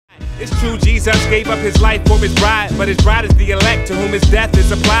It's true, Jesus gave up his life for his bride, but his bride is the elect to whom his death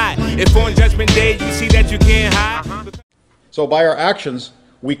is applied. If on judgment day you see that you can't hide. So by our actions,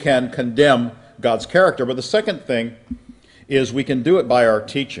 we can condemn God's character. But the second thing is we can do it by our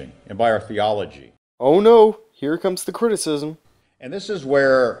teaching and by our theology. Oh no, here comes the criticism. And this is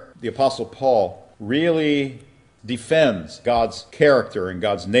where the Apostle Paul really defends God's character and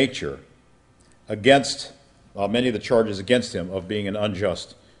God's nature against many of the charges against him of being an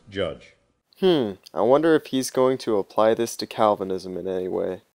unjust judge. I wonder if he's going to apply this to Calvinism in any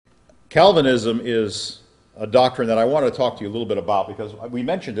way. Calvinism is a doctrine that I want to talk to you a little bit about because we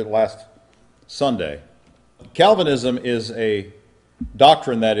mentioned it last Sunday. Calvinism is a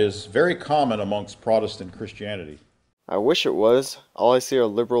doctrine that is very common amongst Protestant Christianity. I wish it was. All I see are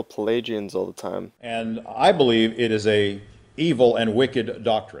liberal Pelagians all the time. And I believe it is a evil and wicked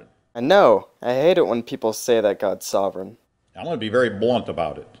doctrine. I know. I hate it when people say that God's sovereign. I'm going to be very blunt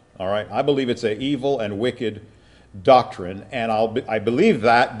about it. All right? I believe it's an evil and wicked doctrine, and I believe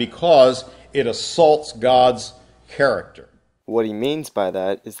that because it assaults God's character. What he means by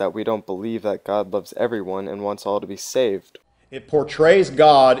that is that we don't believe that God loves everyone and wants all to be saved. It portrays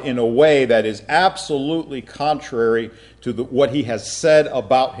God in a way that is absolutely contrary to what he has said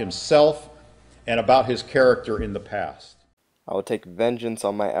about himself and about his character in the past. I will take vengeance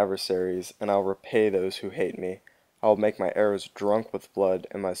on my adversaries, and I will repay those who hate me. I will make my arrows drunk with blood,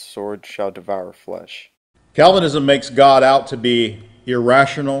 and my sword shall devour flesh. Calvinism makes God out to be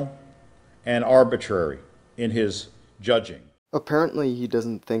irrational and arbitrary in his judging. Apparently he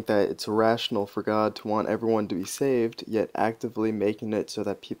doesn't think that it's rational for God to want everyone to be saved, yet actively making it so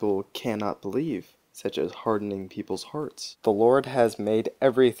that people cannot believe, such as hardening people's hearts. The Lord has made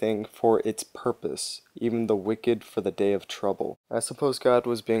everything for its purpose, even the wicked for the day of trouble. I suppose God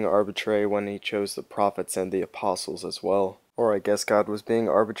was being arbitrary when he chose the prophets and the apostles as well. Or I guess God was being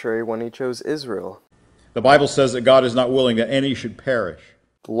arbitrary when he chose Israel. The Bible says that God is not willing that any should perish.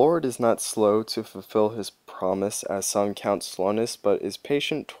 The Lord is not slow to fulfill his promise, as some count slowness, but is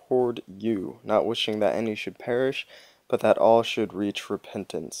patient toward you, not wishing that any should perish, but that all should reach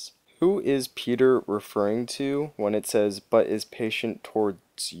repentance. Who is Peter referring to when it says, but is patient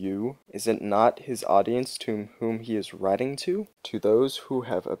towards you? Is it not his audience to whom he is writing to? To those who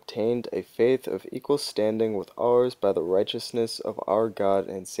have obtained a faith of equal standing with ours by the righteousness of our God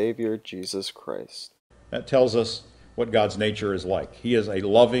and Savior Jesus Christ. That tells us what God's nature is like. He is a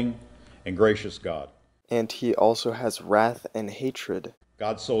loving and gracious God. And he also has wrath and hatred.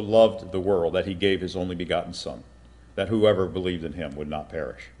 God so loved the world that he gave his only begotten Son, that whoever believed in him would not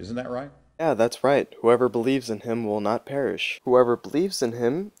perish. Isn't that right? Yeah, that's right. Whoever believes in him will not perish. Whoever believes in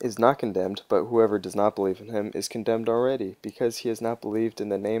him is not condemned, but whoever does not believe in him is condemned already, because he has not believed in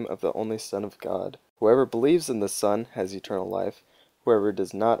the name of the only Son of God. Whoever believes in the Son has eternal life. Whoever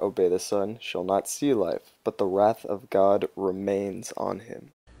does not obey the Son shall not see life, but the wrath of God remains on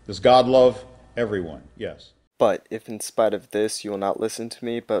him. Does God love everyone? Yes. But if in spite of this you will not listen to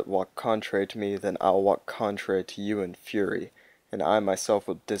me, but walk contrary to me, then I will walk contrary to you in fury, and I myself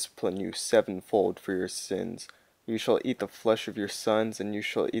will discipline you sevenfold for your sins. You shall eat the flesh of your sons, and you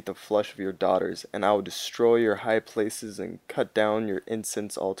shall eat the flesh of your daughters, and I will destroy your high places, and cut down your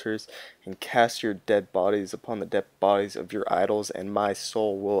incense altars, and cast your dead bodies upon the dead bodies of your idols, and my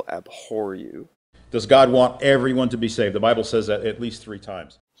soul will abhor you. Does God want everyone to be saved? The Bible says that at least 3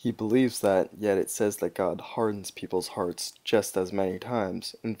 times. He believes that, yet it says that God hardens people's hearts just as many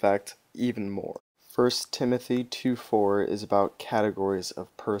times, in fact, even more. 1 Timothy 2:4 is about categories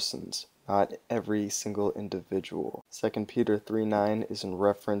of persons, not every single individual. 2 Peter 3:9 is in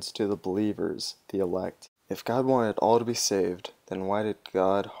reference to the believers, the elect. If God wanted all to be saved, then why did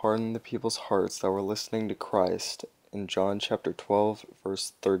God harden the people's hearts that were listening to Christ in John chapter 12,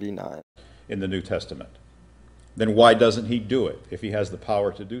 verse 39? In the New Testament. Then why doesn't he do it if he has the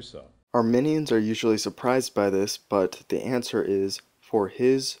power to do so? Arminians are usually surprised by this, but the answer is for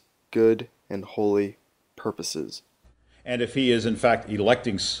his good and holy purposes. And if he is in fact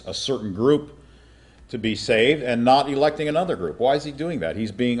electing a certain group to be saved and not electing another group, why is he doing that?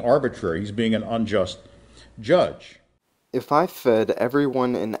 He's being arbitrary. He's being an unjust judge. If I fed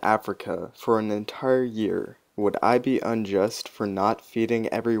everyone in Africa for an entire year, would I be unjust for not feeding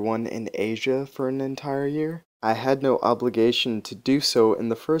everyone in Asia for an entire year? I had no obligation to do so in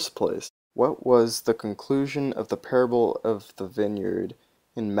the first place. What was the conclusion of the parable of the vineyard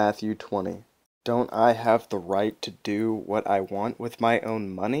in Matthew 20? Don't I have the right to do what I want with my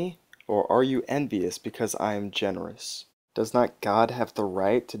own money? Or are you envious because I am generous? Does not God have the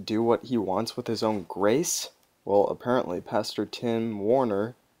right to do what he wants with his own grace? Well, apparently Pastor Tim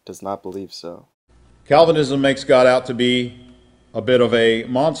Warner does not believe so. Calvinism makes God out to be a bit of a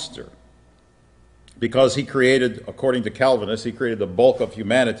monster, because he created, according to Calvinists, he created the bulk of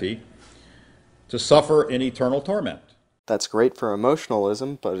humanity to suffer in eternal torment. That's great for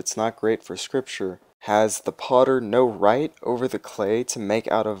emotionalism, but it's not great for Scripture. Has the potter no right over the clay to make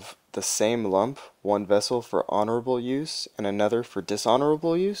out of the same lump one vessel for honorable use and another for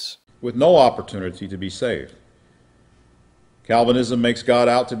dishonorable use? With no opportunity to be saved. Calvinism makes God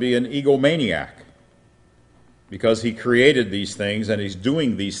out to be an egomaniac, because he created these things and he's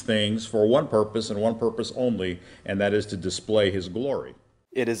doing these things for one purpose and one purpose only, and that is to display his glory.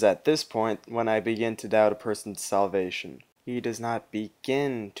 It is at this point when I begin to doubt a person's salvation. He does not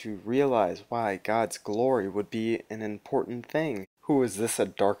begin to realize why God's glory would be an important thing. Who is this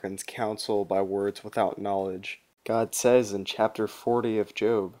that darkens counsel by words without knowledge? God says in chapter 40 of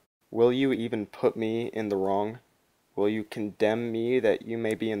Job, "Will you even put me in the wrong? Will you condemn me that you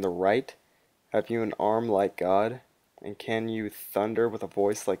may be in the right? Have you an arm like God? And can you thunder with a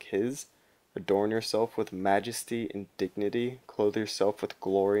voice like his? Adorn yourself with majesty and dignity, clothe yourself with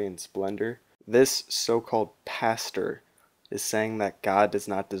glory and splendor." This so-called pastor is saying that God does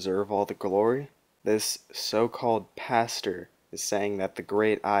not deserve all the glory. This so-called pastor is saying that the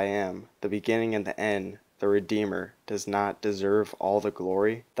great I am, the beginning and the end, the Redeemer, does not deserve all the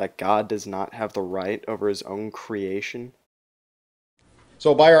glory, that God does not have the right over his own creation.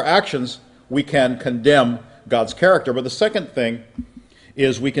 So by our actions, we can condemn God's character. But the second thing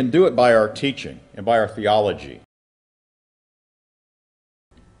is we can do it by our teaching and by our theology.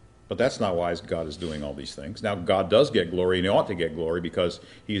 But that's not why God is doing all these things. Now, God does get glory, and he ought to get glory, because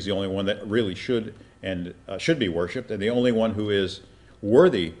he's the only one that really should be worshipped, and the only one who is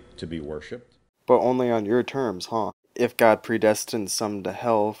worthy to be worshipped. But only on your terms, huh? If God predestined some to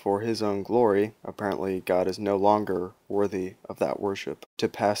hell for his own glory, apparently God is no longer worthy of that worship. To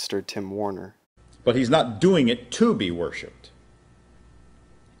Pastor Tim Warner. But he's not doing it to be worshipped.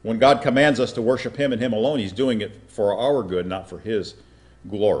 When God commands us to worship him and him alone, he's doing it for our good, not for his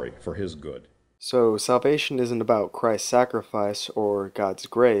glory, for his good. So salvation isn't about Christ's sacrifice or God's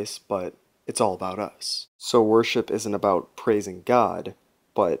grace, but it's all about us. So worship isn't about praising God,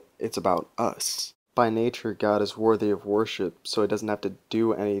 but it's about us. By nature, God is worthy of worship, so he doesn't have to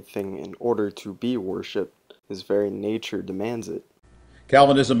do anything in order to be worshipped. His very nature demands it.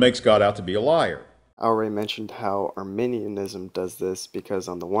 Calvinism makes God out to be a liar. I already mentioned how Arminianism does this because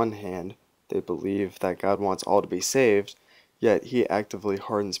on the one hand, they believe that God wants all to be saved, yet he actively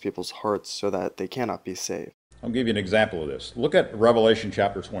hardens people's hearts so that they cannot be saved. I'll give you an example of this. Look at Revelation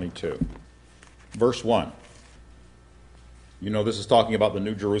chapter 22, verse 1. You know this is talking about the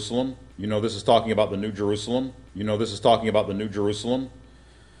New Jerusalem. You know this is talking about the New Jerusalem. You know this is talking about the New Jerusalem.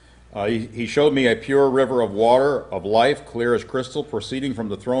 He showed me a pure river of water of life, clear as crystal, proceeding from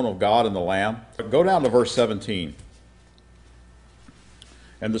the throne of God and the Lamb. Go down to verse 17.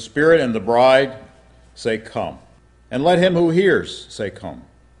 And the Spirit and the bride say, "Come." And let him who hears say, "Come."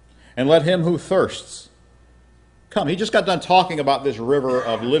 And let him who thirsts come. He just got done talking about this river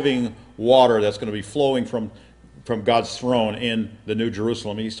of living water that's going to be flowing from God's throne in the New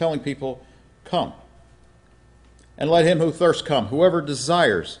Jerusalem. He's telling people, come. And let him who thirsts come. Whoever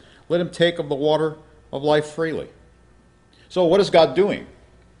desires, let him take of the water of life freely. So what is God doing?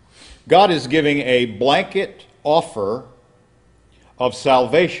 God is giving a blanket offer of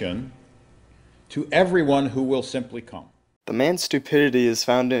salvation to everyone who will simply come. The man's stupidity is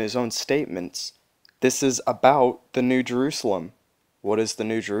found in his own statements. This is about the New Jerusalem. What is the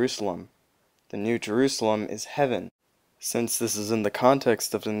New Jerusalem? The New Jerusalem is heaven. Since this is in the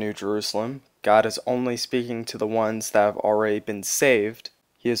context of the New Jerusalem, God is only speaking to the ones that have already been saved.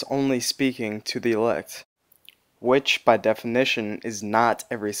 He is only speaking to the elect, which by definition is not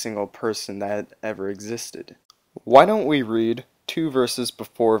every single person that ever existed. Why don't we read 2 verses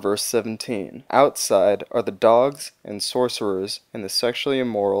before verse 17. Outside are the dogs and sorcerers and the sexually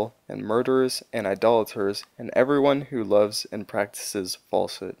immoral and murderers and idolaters and everyone who loves and practices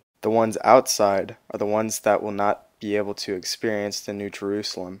falsehood. The ones outside are the ones that will not be able to experience the New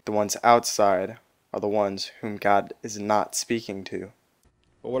Jerusalem. The ones outside are the ones whom God is not speaking to.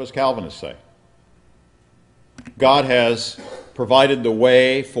 But what does Calvinist say? God has provided the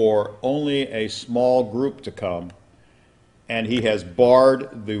way for only a small group to come, and he has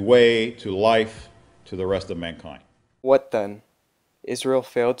barred the way to life to the rest of mankind. What then? Israel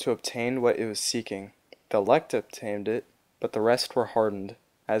failed to obtain what it was seeking. The elect obtained it, but the rest were hardened.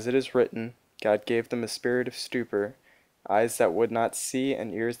 As it is written, God gave them a spirit of stupor, eyes that would not see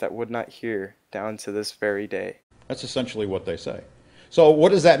and ears that would not hear, down to this very day. That's essentially what they say. So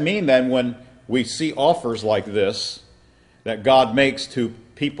what does that mean then when we see offers like this that God makes to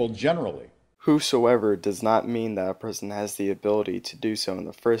people generally? Whosoever does not mean that a person has the ability to do so in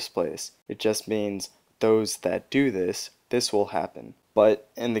the first place. It just means those that do this, this will happen. But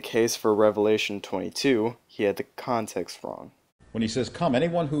in the case for Revelation 22, he had the context wrong. When he says come,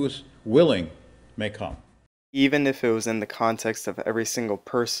 anyone who is willing may come. Even if it was in the context of every single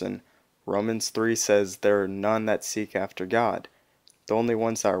person, Romans 3 says there are none that seek after God. The only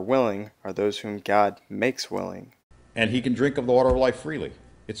ones that are willing are those whom God makes willing. And he can drink of the water of life freely.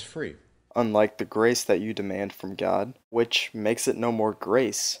 It's free. Unlike the grace that you demand from God, which makes it no more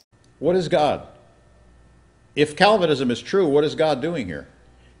grace. What is God? If Calvinism is true, what is God doing here?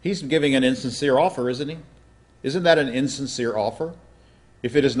 He's giving an insincere offer, isn't he? Isn't that an insincere offer?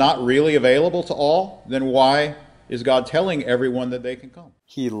 If it is not really available to all, then why is God telling everyone that they can come?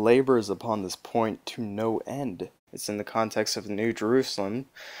 He labors upon this point to no end. It's in the context of the New Jerusalem,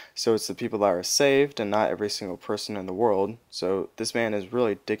 so it's the people that are saved and not every single person in the world. So this man is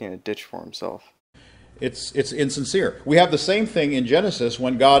really digging a ditch for himself. It's insincere. We have the same thing in Genesis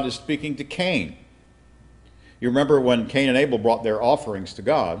when God is speaking to Cain. You remember when Cain and Abel brought their offerings to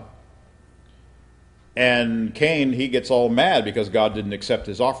God, and Cain, he gets all mad because God didn't accept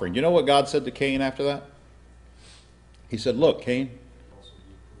his offering. You know what God said to Cain after that? He said, look, Cain,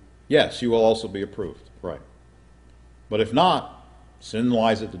 yes, you will also be approved. Right. But if not, sin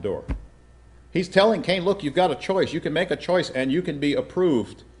lies at the door. He's telling Cain, look, you've got a choice. You can make a choice and you can be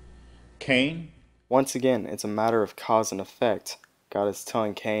approved. Cain. Once again, it's a matter of cause and effect. God is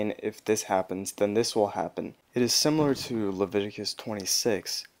telling Cain, if this happens, then this will happen. It is similar to Leviticus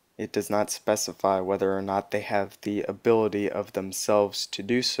 26. It does not specify whether or not they have the ability of themselves to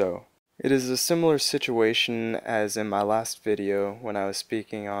do so. It is a similar situation as in my last video when I was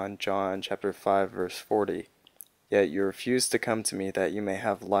speaking on John chapter 5 verse 40. Yet you refuse to come to me that you may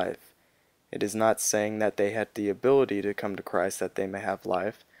have life. It is not saying that they had the ability to come to Christ that they may have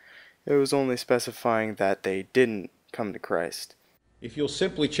life. It was only specifying that they didn't come to Christ. If you'll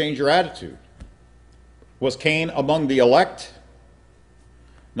simply change your attitude. Was Cain among the elect?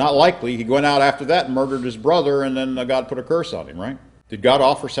 Not likely. He went out after that and murdered his brother, and then God put a curse on him, right? Did God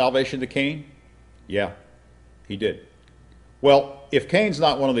offer salvation to Cain? Yeah, he did. Well, if Cain's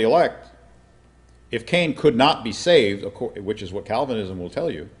not one of the elect, if Cain could not be saved, which is what Calvinism will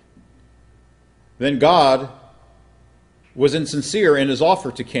tell you, then God was insincere in his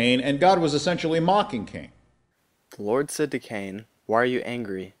offer to Cain, and God was essentially mocking Cain. The Lord said to Cain, "Why are you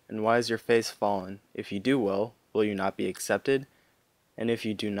angry, and why is your face fallen? If you do well, will you not be accepted? And if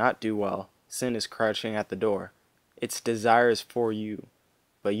you do not do well, sin is crouching at the door. Its desire is for you,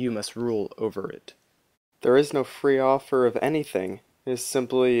 but you must rule over it." There is no free offer of anything. It is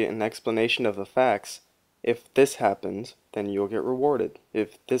simply an explanation of the facts. If this happens, then you will get rewarded.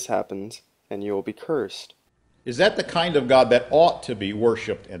 If this happens, then you will be cursed. Is that the kind of God that ought to be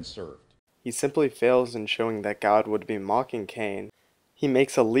worshipped and served? He simply fails in showing that God would be mocking Cain. He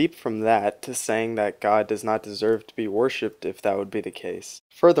makes a leap from that to saying that God does not deserve to be worshipped if that would be the case.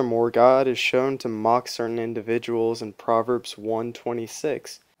 Furthermore, God is shown to mock certain individuals in Proverbs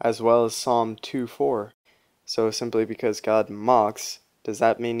 1:26, as well as Psalm 2:4. So simply because God mocks, does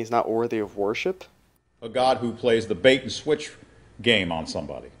that mean he's not worthy of worship? A God who plays the bait and switch game on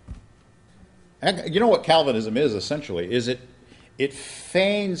somebody. And you know what Calvinism is essentially? It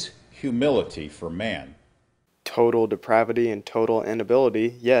feigns humility for man. Total depravity and total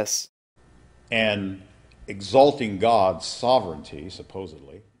inability, yes. And exalting God's sovereignty,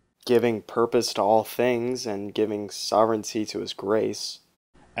 supposedly. Giving purpose to all things and giving sovereignty to his grace.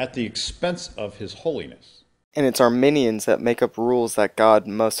 At the expense of his holiness. And it's Arminians that make up rules that God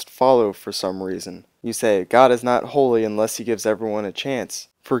must follow for some reason. You say, God is not holy unless he gives everyone a chance,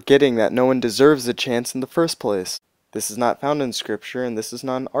 forgetting that no one deserves a chance in the first place. This is not found in Scripture, and this is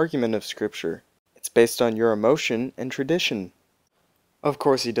not an argument of Scripture. It's based on your emotion and tradition. Of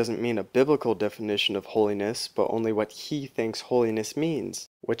course, he doesn't mean a biblical definition of holiness, but only what he thinks holiness means,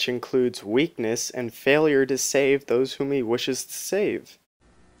 which includes weakness and failure to save those whom he wishes to save.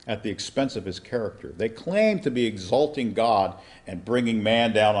 At the expense of his character. They claim to be exalting God and bringing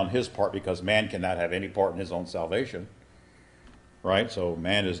man down on his part because man cannot have any part in his own salvation. Right? So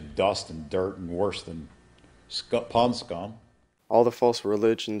man is dust and dirt and worse than pond scum. All the false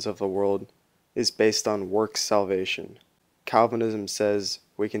religions of the world is based on works salvation. Calvinism says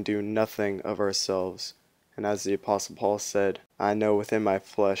we can do nothing of ourselves. And as the Apostle Paul said, I know within my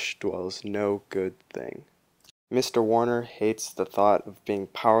flesh dwells no good thing. Mr. Warner hates the thought of being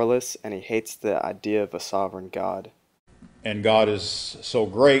powerless, and he hates the idea of a sovereign God. And God is so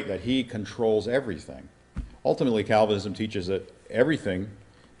great that he controls everything. Ultimately, Calvinism teaches that everything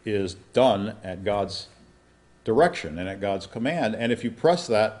is done at God's direction and at God's command. And if you press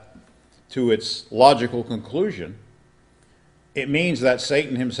that to its logical conclusion, it means that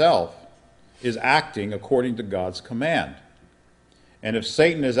Satan himself is acting according to God's command. And if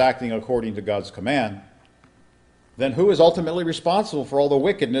Satan is acting according to God's command, then who is ultimately responsible for all the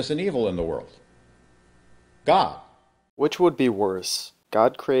wickedness and evil in the world? God. Which would be worse,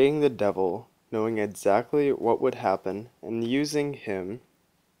 God creating the devil, knowing exactly what would happen, and using him,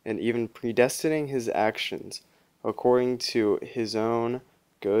 and even predestining his actions according to his own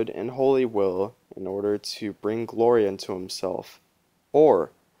good and holy will in order to bring glory unto himself,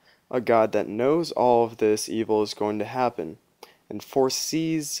 or a God that knows all of this evil is going to happen, and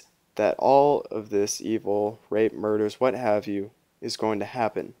foresees that all of this evil, rape, murders, what have you, is going to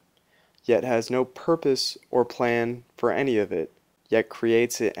happen, yet has no purpose or plan for any of it, yet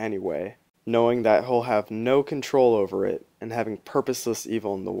creates it anyway, knowing that he'll have no control over it and having purposeless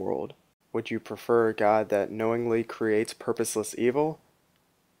evil in the world. Would you prefer a God that knowingly creates purposeless evil?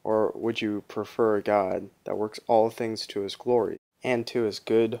 Or would you prefer a God that works all things to his glory and to his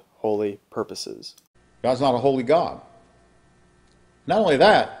good, holy purposes? God's not a holy God. Not only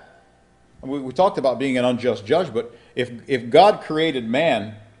that, we talked about being an unjust judge, but if God created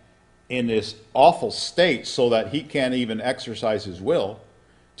man in this awful state so that he can't even exercise his will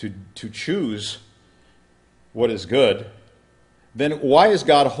to choose what is good, then why is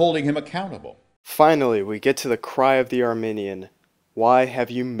God holding him accountable? Finally, we get to the cry of the Arminian. Why have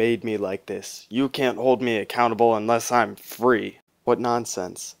you made me like this? You can't hold me accountable unless I'm free. What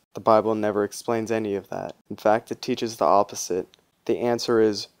nonsense. The Bible never explains any of that. In fact, it teaches the opposite. The answer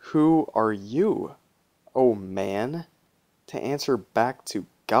is, who are you, oh man? To answer back to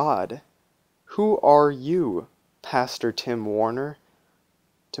God. Who are you, Pastor Tim Warner?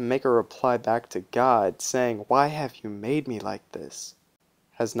 To make a reply back to God, saying, why have you made me like this?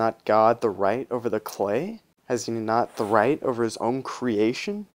 Has not God the right over the clay? Has he not the right over his own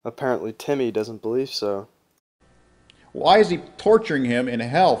creation? Apparently Timmy doesn't believe so. Why is he torturing him in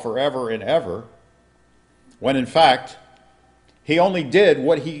hell forever and ever, when in fact, he only did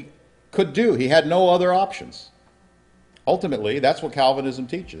what he could do? He had no other options. Ultimately, that's what Calvinism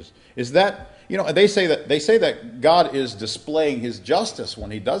teaches. Is that, they say that God is displaying his justice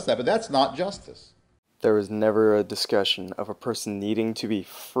when he does that, but that's not justice. There was never a discussion of a person needing to be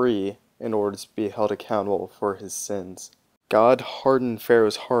free in order to be held accountable for his sins. God hardened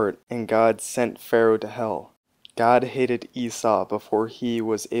Pharaoh's heart, and God sent Pharaoh to hell. God hated Esau before he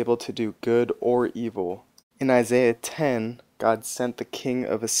was able to do good or evil. In Isaiah 10, God sent the king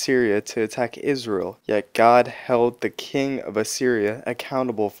of Assyria to attack Israel, yet God held the king of Assyria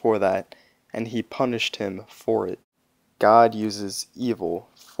accountable for that, and he punished him for it. God uses evil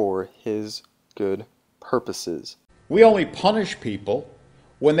for his good purposes. We only punish people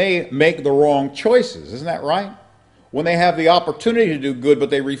when they make the wrong choices, isn't that right? When they have the opportunity to do good, but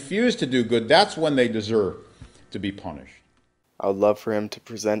they refuse to do good, that's when they deserve to be punished. I would love for him to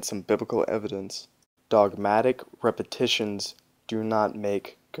present some biblical evidence. Dogmatic repetitions do not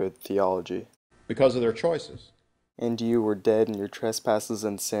make good theology. Because of their choices. And you were dead in your trespasses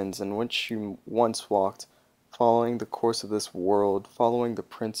and sins, in which you once walked, following the course of this world, following the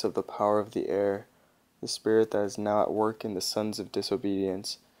prince of the power of the air, the spirit that is now at work in the sons of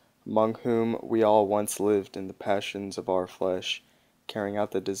disobedience, among whom we all once lived in the passions of our flesh, carrying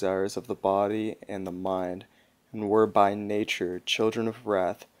out the desires of the body and the mind, and were by nature children of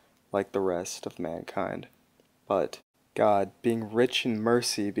wrath, like the rest of mankind. But God, being rich in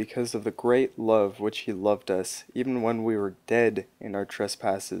mercy because of the great love which he loved us, even when we were dead in our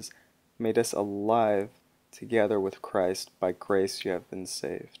trespasses, made us alive together with Christ. By grace you have been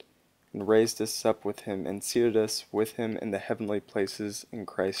saved, and raised us up with him, and seated us with him in the heavenly places in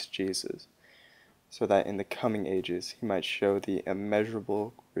Christ Jesus, so that in the coming ages he might show the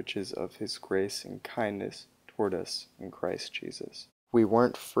immeasurable riches of his grace and kindness toward us in Christ Jesus. We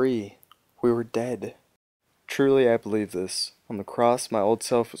weren't free, we were dead. Truly I believe this. On the cross my old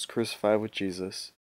self was crucified with Jesus.